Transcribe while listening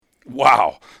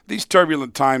Wow, these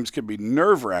turbulent times can be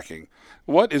nerve wracking.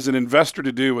 What is an investor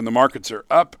to do when the markets are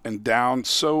up and down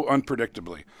so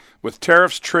unpredictably? With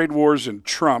tariffs, trade wars, and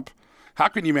Trump, how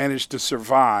can you manage to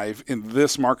survive in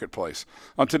this marketplace?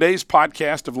 On today's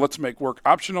podcast of Let's Make Work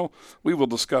Optional, we will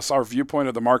discuss our viewpoint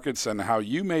of the markets and how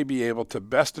you may be able to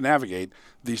best navigate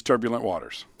these turbulent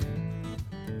waters.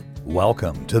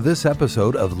 Welcome to this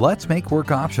episode of Let's Make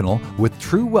Work Optional with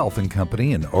True Wealth &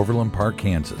 Company in Overland Park,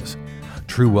 Kansas.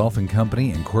 True Wealth &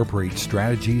 Company incorporates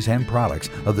strategies and products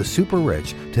of the super rich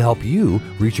to help you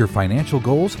reach your financial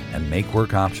goals and make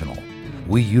work optional.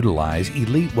 We utilize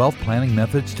elite wealth planning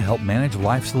methods to help manage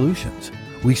life solutions.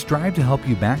 We strive to help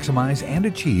you maximize and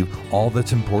achieve all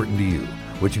that's important to you,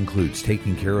 which includes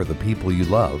taking care of the people you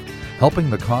love, helping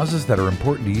the causes that are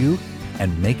important to you,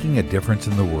 and making a difference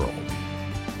in the world.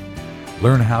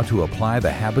 Learn how to apply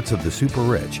the habits of the super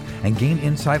rich and gain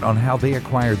insight on how they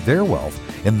acquired their wealth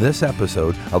in this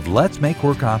episode of Let's Make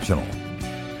Work Optional.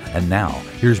 And now,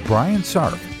 here's Brian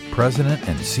Sarf, President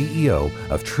and CEO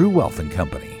of True Wealth &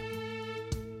 Company.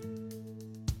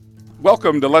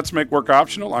 Welcome to Let's Make Work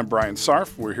Optional. I'm Brian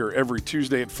Sarf. We're here every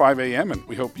Tuesday at 5 a.m., and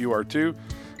we hope you are too.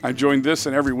 I'm joined this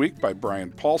and every week by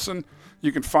Brian Paulson.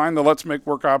 You can find the Let's Make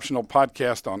Work Optional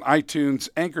podcast on iTunes,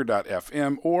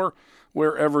 Anchor.fm, or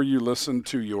wherever you listen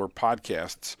to your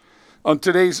podcasts. On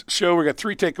today's show, we got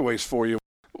three takeaways for you.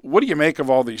 What do you make of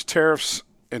all these tariffs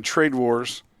and trade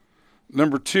wars?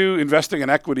 Number two, investing in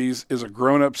equities is a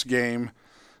grown-up's game.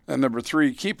 And number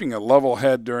three, keeping a level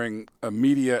head during a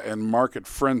media and market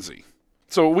frenzy.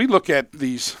 So we look at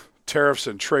these tariffs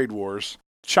and trade wars.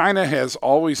 China has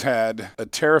always had a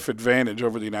tariff advantage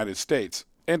over the United States.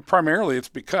 And primarily it's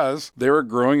because they're a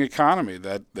growing economy,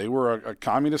 that they were a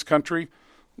communist country.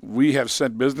 We have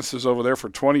sent businesses over there for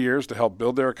 20 years to help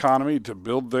build their economy, to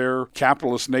build their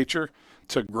capitalist nature,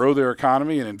 to grow their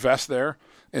economy and invest there.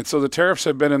 And so the tariffs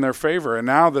have been in their favor. And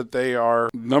now that they are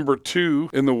number two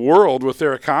in the world with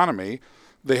their economy,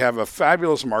 they have a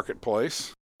fabulous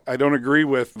marketplace. I don't agree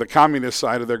with the communist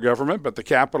side of their government, but the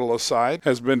capitalist side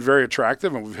has been very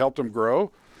attractive and we've helped them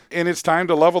grow. And it's time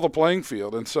to level the playing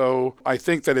field. And so I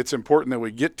think that it's important that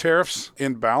we get tariffs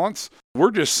in balance.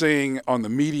 We're just seeing on the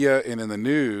media and in the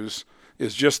news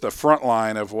is just the front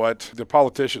line of what the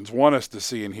politicians want us to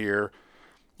see and hear.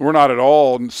 We're not at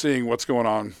all seeing what's going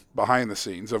on behind the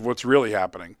scenes of what's really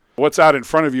happening. What's out in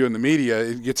front of you in the media,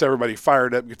 it gets everybody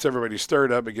fired up, gets everybody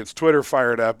stirred up, it gets Twitter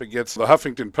fired up, it gets the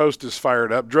Huffington Post is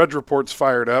fired up, Drudge Report's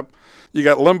fired up. You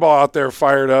got Limbaugh out there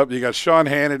fired up. You got Sean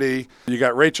Hannity. You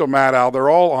got Rachel Maddow. They're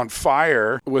all on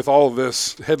fire with all of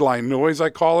this headline noise, I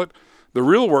call it. The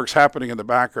real work's happening in the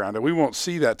background, and we won't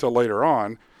see that till later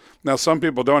on. Now, some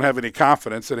people don't have any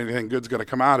confidence that anything good's going to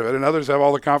come out of it, and others have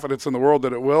all the confidence in the world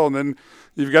that it will, and then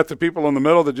you've got the people in the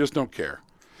middle that just don't care.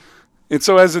 And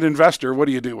so as an investor, what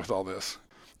do you do with all this?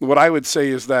 What I would say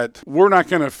is that we're not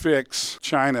going to fix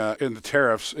China and the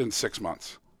tariffs in 6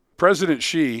 months. President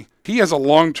Xi, he has a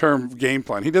long-term game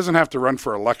plan. He doesn't have to run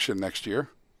for election next year.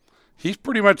 He's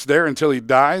pretty much there until he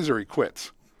dies or he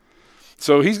quits.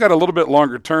 So he's got a little bit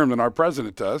longer term than our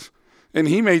president does. And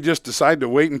he may just decide to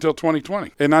wait until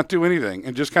 2020 and not do anything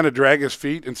and just kind of drag his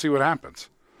feet and see what happens.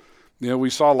 You know,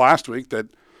 we saw last week that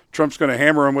Trump's going to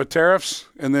hammer him with tariffs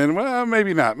and then, well,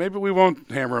 maybe not. Maybe we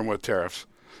won't hammer him with tariffs.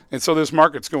 And so this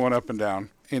market's going up and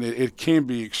down, and it can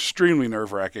be extremely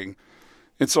nerve-wracking.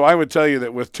 And so I would tell you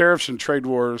that with tariffs and trade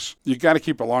wars, you got to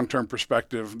keep a long-term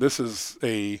perspective. This is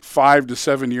a 5 to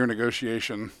 7 year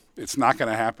negotiation. It's not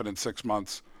going to happen in 6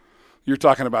 months. You're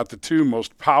talking about the two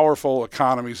most powerful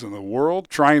economies in the world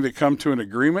trying to come to an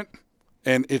agreement,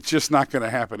 and it's just not going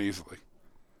to happen easily.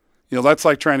 You know, that's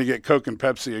like trying to get Coke and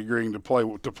Pepsi agreeing to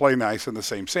play nice in the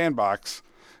same sandbox.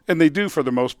 And they do for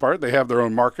the most part. They have their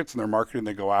own markets and their marketing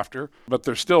they go after, but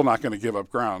they're still not going to give up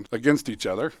ground against each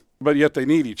other. But yet they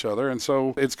need each other. And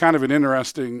so it's kind of an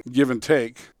interesting give and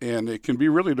take, and it can be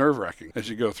really nerve-wracking as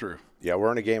you go through. Yeah,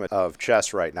 we're in a game of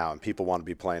chess right now, and people want to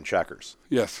be playing checkers.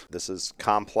 Yes. This is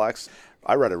complex.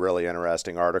 I read a really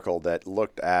interesting article that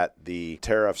looked at the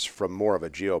tariffs from more of a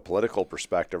geopolitical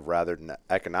perspective rather than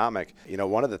economic. You know,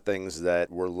 one of the things that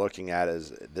we're looking at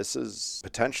is this is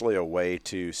potentially a way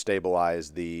to stabilize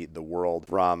the world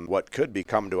from what could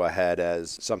come to a head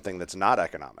as something that's not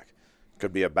economic. It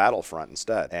could be a battlefront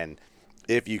instead. And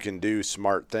if you can do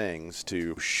smart things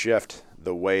to shift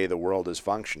the way the world is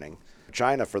functioning,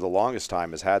 China for the longest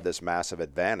time has had this massive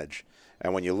advantage.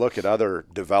 And when you look at other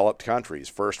developed countries,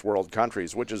 first world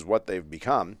countries, which is what they've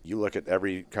become, you look at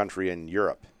every country in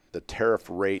Europe, the tariff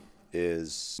rate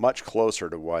is much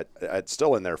closer to what, it's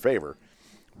still in their favor,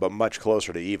 but much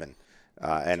closer to even.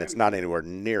 and it's not anywhere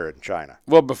near in China.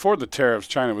 Well, before the tariffs,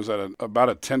 China was at about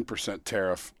a 10%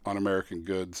 tariff on American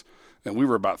goods, and we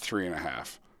were about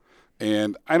 3.5%.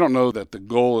 And I don't know that the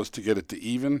goal is to get it to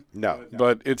even. No.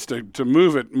 But it's to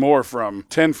move it more from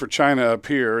 10 for China up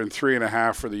here and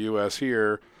 3.5 for the U.S.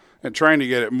 here, and trying to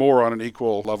get it more on an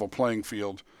equal level playing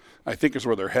field, I think is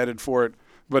where they're headed for it.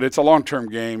 But it's a long-term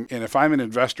game, and if I'm an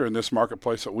investor in this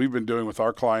marketplace, what we've been doing with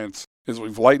our clients is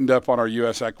we've lightened up on our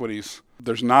U.S. equities.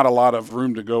 There's not a lot of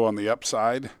room to go on the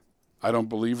upside, I don't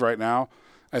believe right now.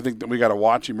 I think that we got to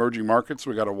watch emerging markets.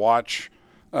 We got to watch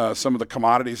some of the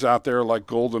commodities out there like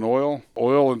gold and oil.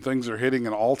 Oil and things are hitting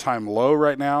an all-time low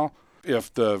right now.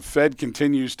 If the Fed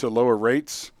continues to lower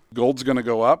rates, gold's going to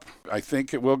go up. I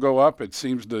think it will go up. It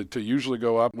seems to usually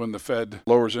go up when the Fed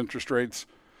lowers interest rates.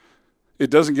 It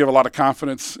doesn't give a lot of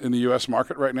confidence in the U.S.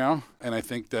 market right now. And I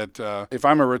think that if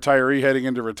I'm a retiree heading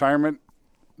into retirement,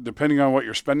 depending on what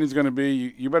your spending is going to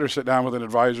be, you better sit down with an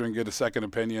advisor and get a second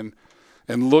opinion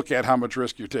and look at how much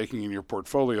risk you're taking in your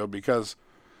portfolio, because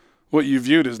what you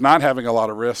viewed as not having a lot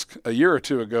of risk a year or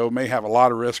two ago may have a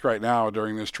lot of risk right now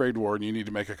during this trade war, and you need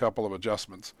to make a couple of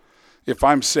adjustments. If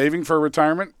I'm saving for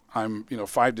retirement, I'm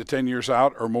 5 to 10 years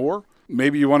out or more.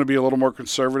 Maybe you want to be a little more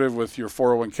conservative with your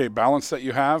 401k balance that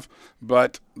you have,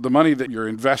 but the money that you're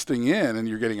investing in and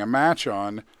you're getting a match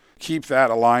on, keep that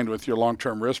aligned with your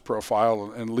long-term risk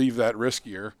profile and leave that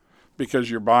riskier, because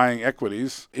you're buying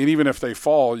equities. And even if they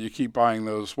fall, you keep buying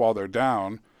those while they're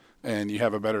down, and you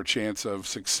have a better chance of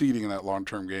succeeding in that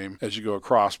long-term game as you go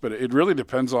across. But it really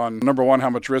depends on, number one, how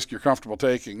much risk you're comfortable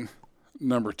taking.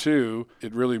 Number two,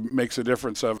 it really makes a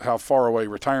difference of how far away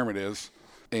retirement is.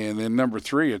 And then number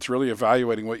three, it's really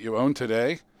evaluating what you own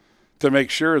today to make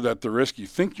sure that the risk you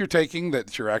think you're taking,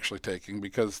 that you're actually taking,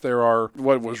 because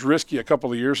what was risky a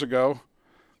couple of years ago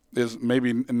is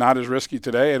maybe not as risky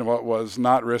today, and what was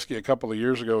not risky a couple of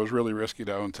years ago is really risky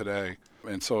to own today.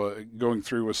 And so going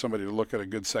through with somebody to look at a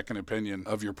good second opinion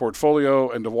of your portfolio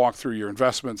and to walk through your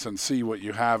investments and see what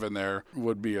you have in there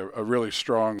would be a really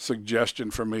strong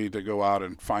suggestion for me to go out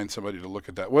and find somebody to look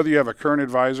at that. Whether you have a current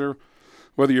advisor,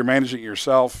 whether you're managing it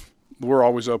yourself, we're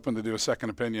always open to do a second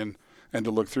opinion and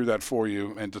to look through that for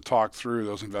you and to talk through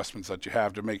those investments that you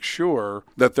have to make sure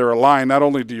that they're aligned not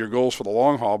only to your goals for the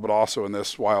long haul, but also in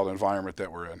this wild environment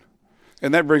that we're in.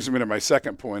 And that brings me to my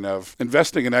second point of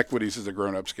investing in equities is a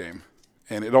grown-up's game.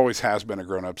 And it always has been a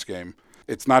grown-up's game.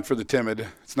 It's not for the timid.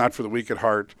 It's not for the weak at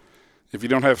heart. If you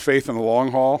don't have faith in the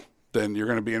long haul, then you're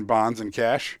going to be in bonds and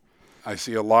cash. I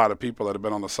see a lot of people that have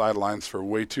been on the sidelines for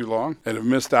way too long and have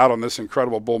missed out on this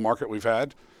incredible bull market we've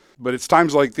had. But it's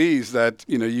times like these that,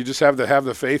 you just have to have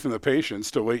the faith and the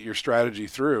patience to wait your strategy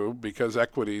through, because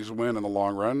equities win in the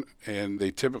long run, and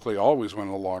they typically always win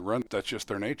in the long run. That's just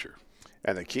their nature.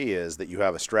 And the key is that you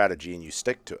have a strategy and you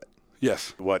stick to it.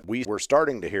 Yes. What we were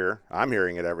starting to hear, I'm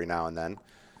hearing it every now and then.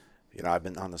 I've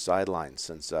been on the sidelines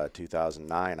since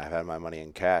 2009. I've had my money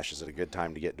in cash. Is it a good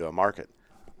time to get into a market?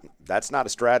 That's not a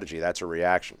strategy. That's a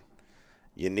reaction.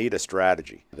 You need a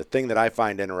strategy. The thing that I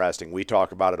find interesting, we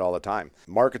talk about it all the time.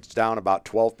 Market's down about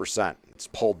 12%. It's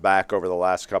pulled back over the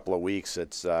last couple of weeks.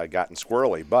 It's gotten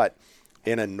squirrely. But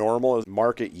in a normal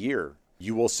market year,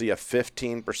 you will see a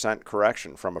 15%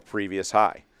 correction from a previous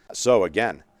high. So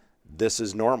again, this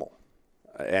is normal.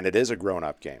 And it is a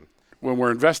grown-up game. When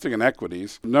we're investing in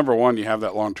equities, number one, you have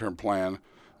that long-term plan.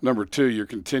 Number two, you're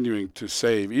continuing to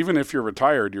save. Even if you're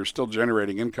retired, you're still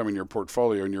generating income in your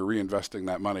portfolio and you're reinvesting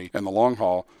that money in the long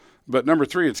haul. But number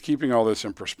three, it's keeping all this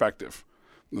in perspective.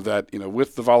 That,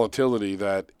 with the volatility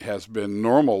that has been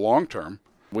normal long-term,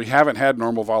 we haven't had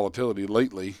normal volatility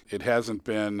lately. It hasn't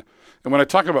been, and when I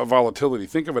talk about volatility,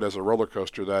 think of it as a roller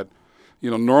coaster that,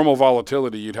 normal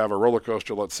volatility, you'd have a roller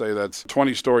coaster, let's say that's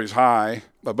 20 stories high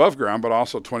above ground, but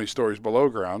also 20 stories below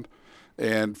ground.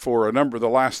 And for the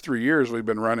last 3 years, we've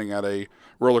been running at a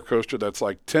roller coaster that's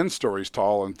like 10 stories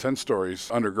tall and 10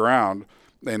 stories underground.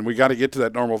 And we got to get to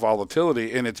that normal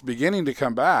volatility, and it's beginning to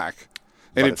come back.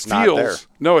 And but it feels,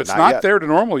 no, it's not there to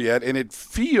normal yet. And it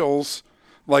feels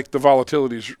like the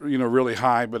volatility is, really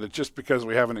high, but it's just because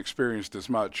we haven't experienced as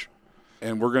much.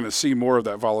 And we're going to see more of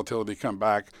that volatility come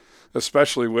back,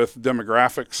 especially with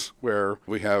demographics, where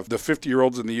we have the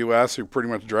 50-year-olds in the U.S. who pretty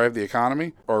much drive the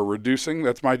economy are reducing.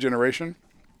 That's my generation.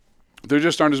 There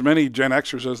just aren't as many Gen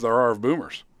Xers as there are of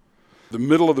boomers. The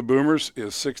middle of the boomers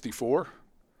is 64,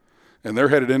 and they're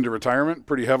headed into retirement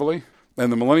pretty heavily.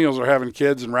 And the millennials are having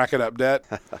kids and racking up debt.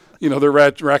 They're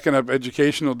racking up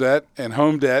educational debt and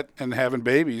home debt and having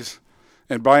babies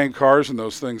and buying cars and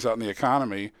those things out in the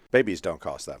economy. Babies don't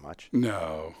cost that much.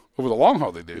 No. Over the long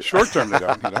haul they do. Short term they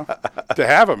don't, To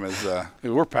have them is,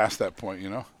 we're past that point,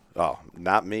 Oh,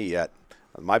 not me yet.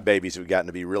 My babies have gotten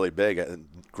to be really big.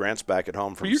 Grant's back at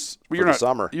home for the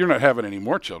summer. You're not having any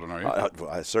more children, are you?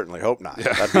 I certainly hope not.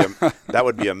 Yeah. That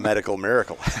would be a medical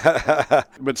miracle.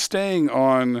 But staying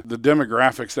on the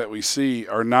demographics that we see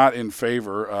are not in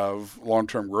favor of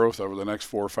long-term growth over the next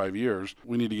 4 or 5 years.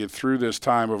 We need to get through this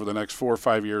time over the next 4 or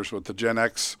 5 years with the Gen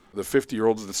X, the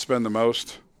 50-year-olds that spend the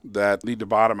most, that need to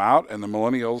bottom out, and the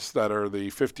millennials that are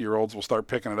the 50-year-olds will start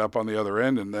picking it up on the other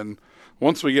end. And then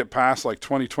once we get past like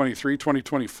 2023,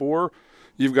 2024,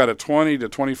 you've got a 20 to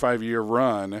 25-year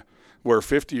run where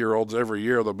 50-year-olds every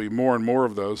year, there'll be more and more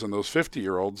of those, and those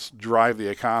 50-year-olds drive the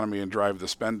economy and drive the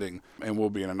spending, and we'll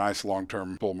be in a nice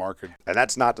long-term bull market. And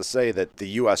that's not to say that the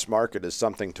U.S. market is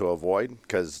something to avoid,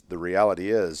 because the reality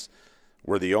is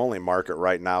we're the only market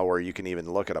right now where you can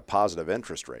even look at a positive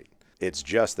interest rate. It's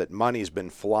just that money's been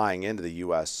flying into the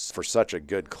U.S. for such a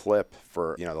good clip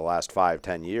for the last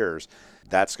 5-10 years.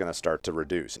 That's going to start to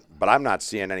reduce. But I'm not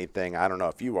seeing anything, I don't know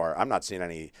if you are, I'm not seeing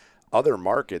any other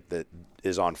market that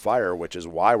is on fire, which is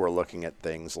why we're looking at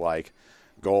things like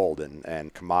gold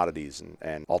and commodities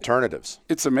and alternatives.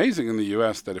 It's amazing in the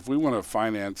U.S. that if we want to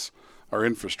finance our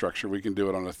infrastructure, we can do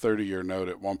it on a 30-year note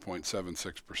at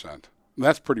 1.76%.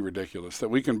 That's pretty ridiculous, that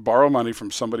we can borrow money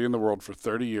from somebody in the world for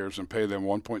 30 years and pay them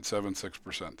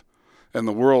 1.76%. And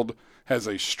the world has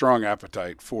a strong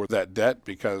appetite for that debt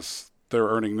because they're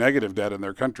earning negative debt in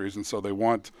their countries, and so they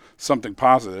want something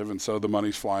positive, and so the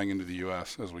money's flying into the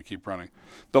U.S. as we keep running.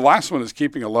 The last one is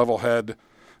keeping a level head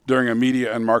during a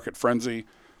media and market frenzy.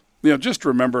 Just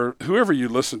remember, whoever you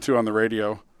listen to on the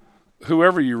radio,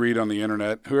 whoever you read on the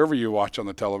internet, whoever you watch on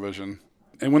the television,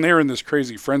 and when they're in this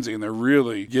crazy frenzy and they're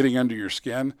really getting under your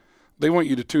skin, they want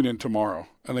you to tune in tomorrow,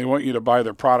 and they want you to buy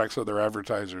their products or their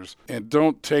advertisers. And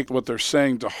don't take what they're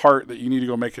saying to heart that you need to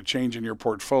go make a change in your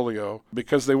portfolio,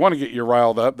 because they want to get you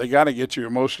riled up. They got to get you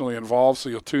emotionally involved, so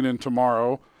you'll tune in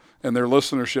tomorrow, and their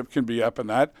listenership can be up in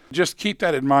that. Just keep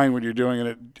that in mind when you're doing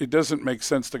it. It doesn't make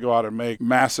sense to go out and make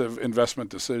massive investment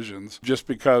decisions just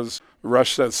because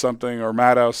Rush says something or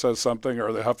Maddow says something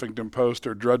or the Huffington Post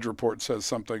or Drudge Report says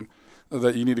something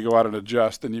that you need to go out and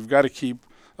adjust. And you've got to keep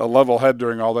a level head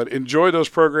during all that. Enjoy those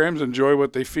programs, enjoy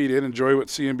what they feed in, enjoy what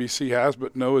CNBC has,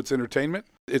 but know it's entertainment.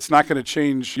 It's not going to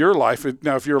change your life.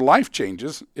 Now, if your life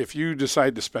changes, if you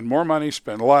decide to spend more money,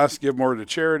 spend less, give more to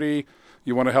charity,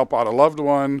 you want to help out a loved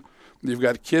one, you've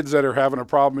got kids that are having a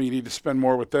problem, you need to spend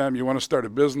more with them, you want to start a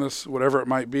business, whatever it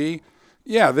might be,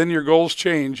 yeah, then your goals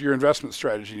change, your investment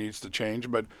strategy needs to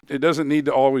change, but it doesn't need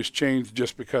to always change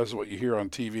just because of what you hear on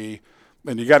TV.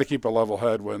 And you got to keep a level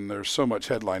head when there's so much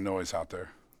headline noise out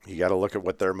there. You got to look at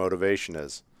what their motivation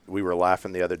is. We were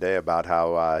laughing the other day about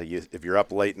how if you're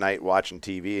up late night watching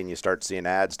TV and you start seeing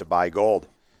ads to buy gold,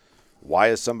 why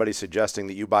is somebody suggesting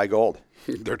that you buy gold?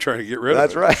 They're trying to get rid of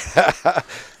it. That's right.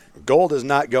 Gold is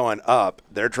not going up.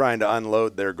 They're trying to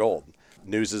unload their gold.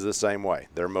 News is the same way.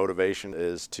 Their motivation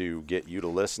is to get you to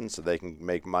listen so they can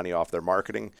make money off their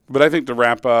marketing. But I think to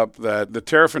wrap up, that the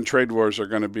tariff and trade wars are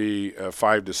going to be a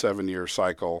 5 to 7 year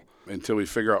cycle until we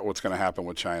figure out what's going to happen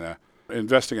with China.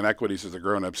 Investing in equities is a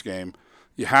grown-ups game.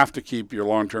 You have to keep your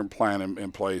long-term plan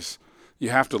in place. You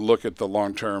have to look at the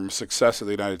long-term success of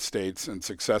the United States and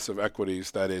success of equities,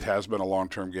 that it has been a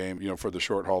long-term game, for the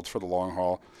short hauls, for the long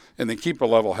haul. And then keep a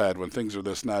level head when things are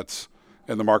this nuts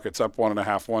and the market's up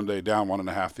 1.5 one day, down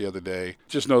 1.5 the other day.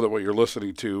 Just know that what you're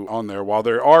listening to on there, while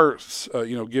there are,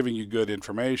 giving you good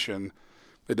information,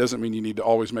 it doesn't mean you need to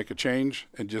always make a change,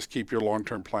 and just keep your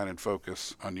long-term plan and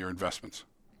focus on your investments.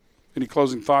 Any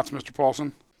closing thoughts, Mr.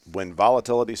 Paulson? When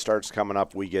volatility starts coming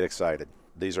up, we get excited.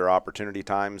 These are opportunity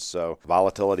times, so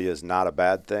volatility is not a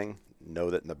bad thing. Know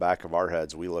that in the back of our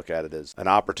heads, we look at it as an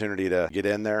opportunity to get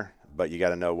in there, but you got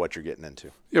to know what you're getting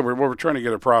into. Yeah, we're trying to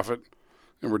get a profit,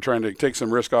 and we're trying to take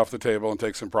some risk off the table and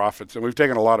take some profits. And we've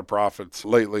taken a lot of profits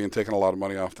lately and taken a lot of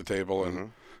money off the table.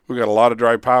 And we've got a lot of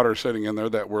dry powder sitting in there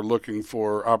that we're looking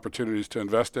for opportunities to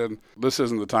invest in. This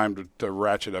isn't the time to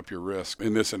ratchet up your risk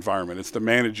in this environment. It's to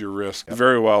manage your risk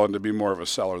very well and to be more of a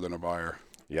seller than a buyer.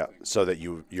 Yeah, so that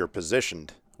you're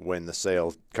positioned when the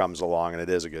sale comes along and it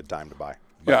is a good time to buy.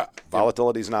 But yeah.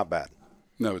 Volatility is not bad.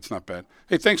 No, it's not bad.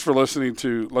 Hey, thanks for listening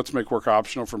to Let's Make Work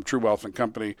Optional from True Wealth &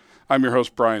 Company. I'm your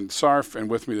host, Brian Sarf,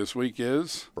 and with me this week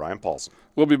is Brian Paulson.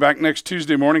 We'll be back next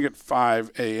Tuesday morning at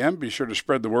 5 a.m. Be sure to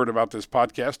spread the word about this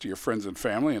podcast to your friends and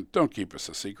family, and don't keep us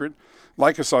a secret.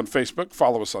 Like us on Facebook,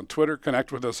 follow us on Twitter,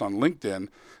 connect with us on LinkedIn,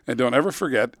 and don't ever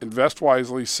forget, invest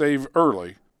wisely, save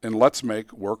early, and let's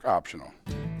make work optional.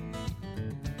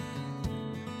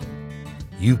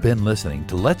 You've been listening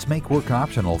to Let's Make Work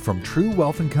Optional from True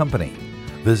Wealth & Company.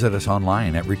 Visit us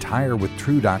online at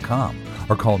retirewithtrue.com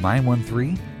or call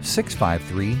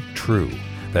 913-653-TRUE.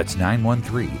 That's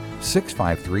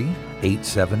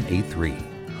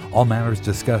 913-653-8783. All matters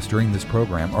discussed during this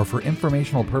program are for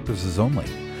informational purposes only.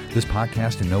 This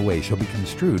podcast in no way shall be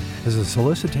construed as a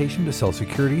solicitation to sell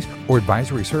securities or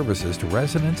advisory services to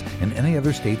residents in any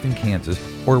other state than Kansas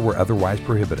or where otherwise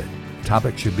prohibited.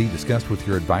 Topics should be discussed with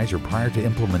your advisor prior to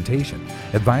implementation.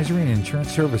 Advisory and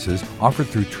insurance services offered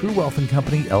through True Wealth &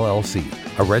 Company, LLC,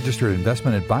 a registered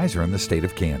investment advisor in the state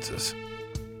of Kansas.